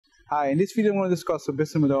Hi, in this video I'm going to discuss the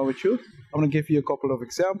business model with you. I'm going to give you a couple of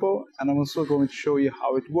examples and I'm also going to show you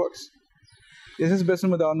how it works. This is business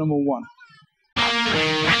model number 1.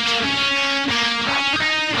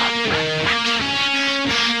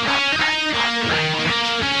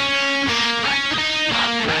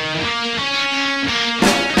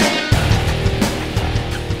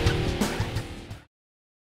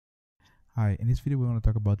 Hi, in this video we're going to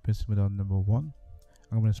talk about business model number 1.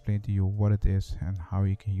 I'm going to explain to you what it is and how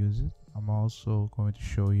you can use it. I'm also going to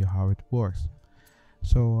show you how it works.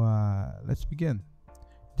 So let's begin.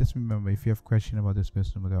 Just remember, if you have questions about this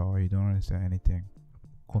business model or you don't understand anything,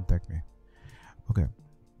 contact me. Okay,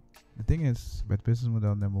 the thing is, with business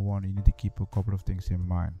model number 1, you need to keep a couple of things in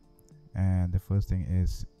mind. And the first thing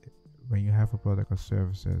is, when you have a product or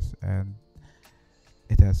services and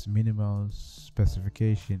it has minimal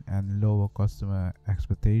specification and lower customer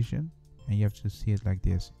expectation, and you have to see it like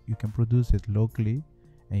this: you can produce it locally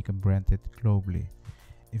and you can brand it globally.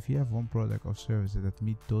 If you have one product or service that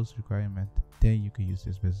meet those requirements, then you can use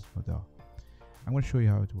this business model. I'm going to show you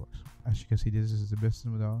how it works. As you can see, this is the business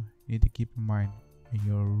model. You need to keep in mind when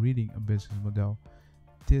you're reading a business model,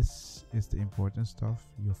 this is the important stuff,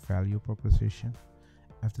 your value proposition.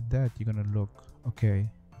 After that, you're going to look, okay,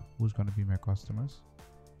 who's going to be my customers?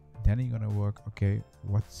 Then you're going to work, okay,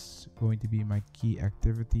 what's going to be my key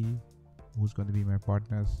activity? Who's going to be my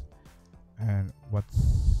partners? And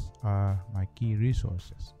what's my key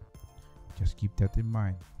resources? Just keep that in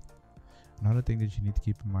mind. Another thing that you need to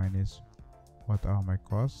keep in mind is, what are my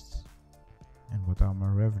costs and what are my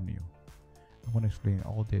revenue? I'm going to explain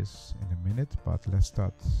all this in a minute, but let's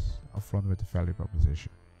start up front with the value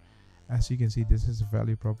proposition. As you can see, this is a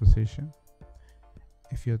value proposition.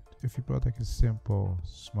 If your product is simple,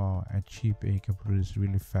 small and cheap and you can produce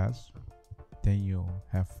really fast, then you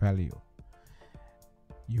have value.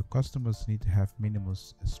 Your customers need to have minimum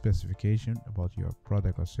specification about your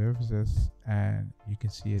product or services, and you can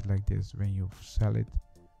see it like this: when you sell it,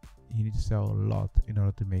 you need to sell a lot in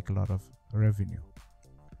order to make a lot of revenue.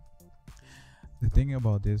 The thing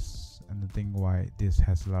about this, and the thing why this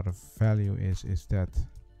has a lot of value, is that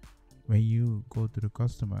when you go to the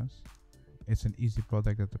customers, it's an easy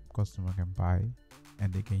product that the customer can buy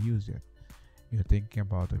and they can use it. You're thinking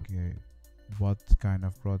about, okay, what kind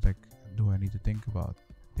of product do I need to think about?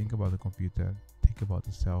 Think about the computer, think about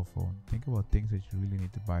the cell phone, think about things that you really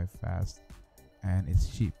need to buy fast and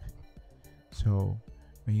it's cheap. So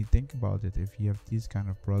when you think about it, if you have these kind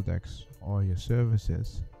of products or your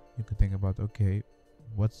services, you can think about, okay,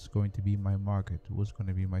 what's going to be my market? What's going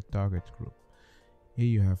to be my target group? Here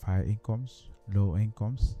you have high incomes, low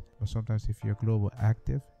incomes, but sometimes if you're global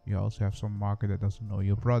active, you also have some market that doesn't know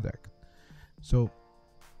your product. So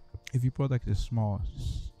if your product is small,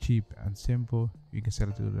 cheap and simple, you can sell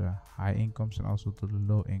it to the high incomes and also to the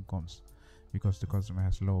low incomes, because the customer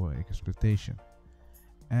has lower expectation.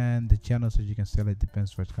 And the channels that you can sell it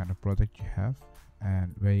depends what kind of product you have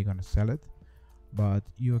and where you're going to sell it. But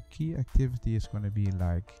your key activity is going to be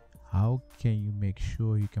like, how can you make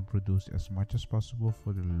sure you can produce as much as possible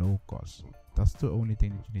for the low cost? That's the only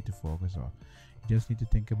thing that you need to focus on. You just need to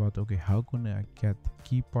think about, okay, how can I get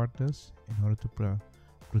key partners in order to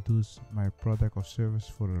produce my product or service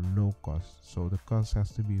for a low cost? So the cost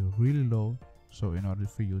has to be really low, so in order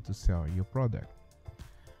for you to sell your product.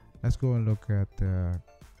 Let's go and look at the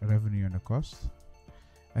revenue and the cost.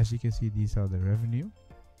 As you can see, these are the revenue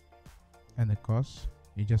and the cost.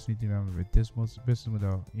 You just need to remember, with this business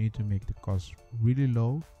model, you need to make the cost really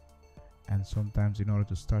low, and sometimes in order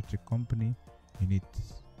to start your company, you need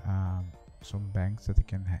some banks that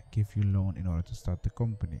can give you loan in order to start the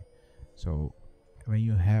company. So when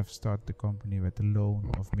you have start the company with a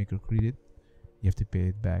loan of microcredit, you have to pay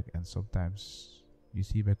it back, and sometimes you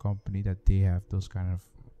see by company that they have those kind of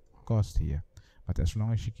costs here. But as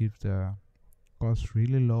long as you keep the cost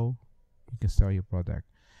really low, you can sell your product.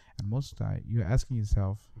 And most of the time you're asking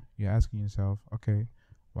yourself, okay,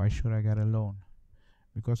 why should I get a loan?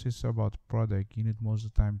 Because it's about product. You need most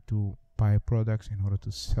of the time to buy products in order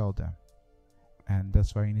to sell them, and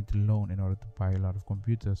that's why you need to loan in order to buy a lot of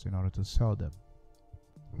computers in order to sell them.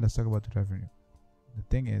 Let's talk about the revenue. The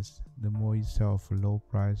thing is, the more you sell for low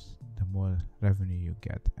price, the more revenue you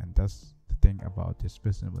get, and that's the thing about this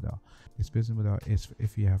business model. This business model is,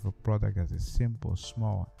 if you have a product that is simple,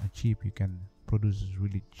 small and cheap, you can produce it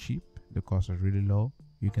really cheap, the cost is really low,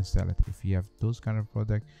 you can sell it. If you have those kind of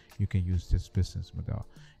product, you can use this business model.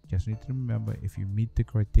 Just need to remember, if you meet the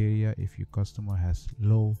criteria, if your customer has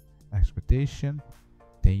low expectation,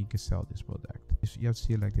 then you can sell this product. If you have to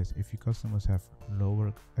see it like this: if your customers have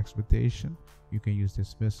lower expectation, you can use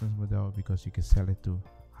this business model because you can sell it to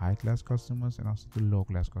high-class customers and also to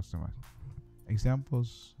low-class customers.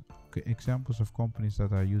 Examples of companies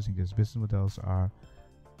that are using these business models are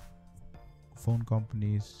phone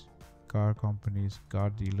companies, car companies, car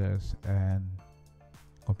dealers, and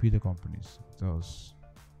computer companies. Those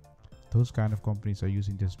kind of companies are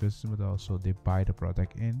using this business model, so they buy the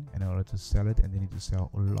product in order to sell it, and they need to sell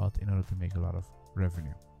a lot in order to make a lot of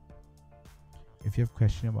revenue. If you have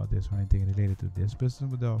questions about this or anything related to this business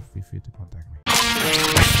model, feel free to contact me.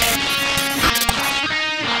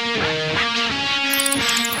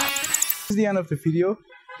 This is the end of the video.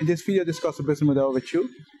 In this video, I discuss the business model with you.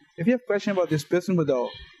 If you have questions about this business model,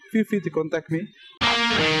 feel free to contact me.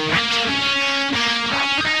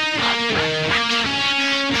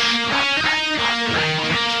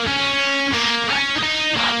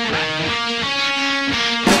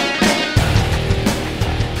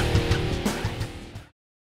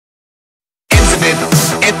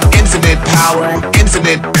 Infinite power,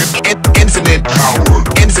 infinite power, infinite power,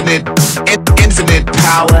 infinite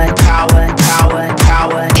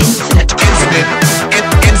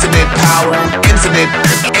power, infinite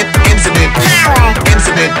power,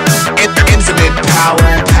 infinite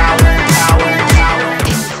power.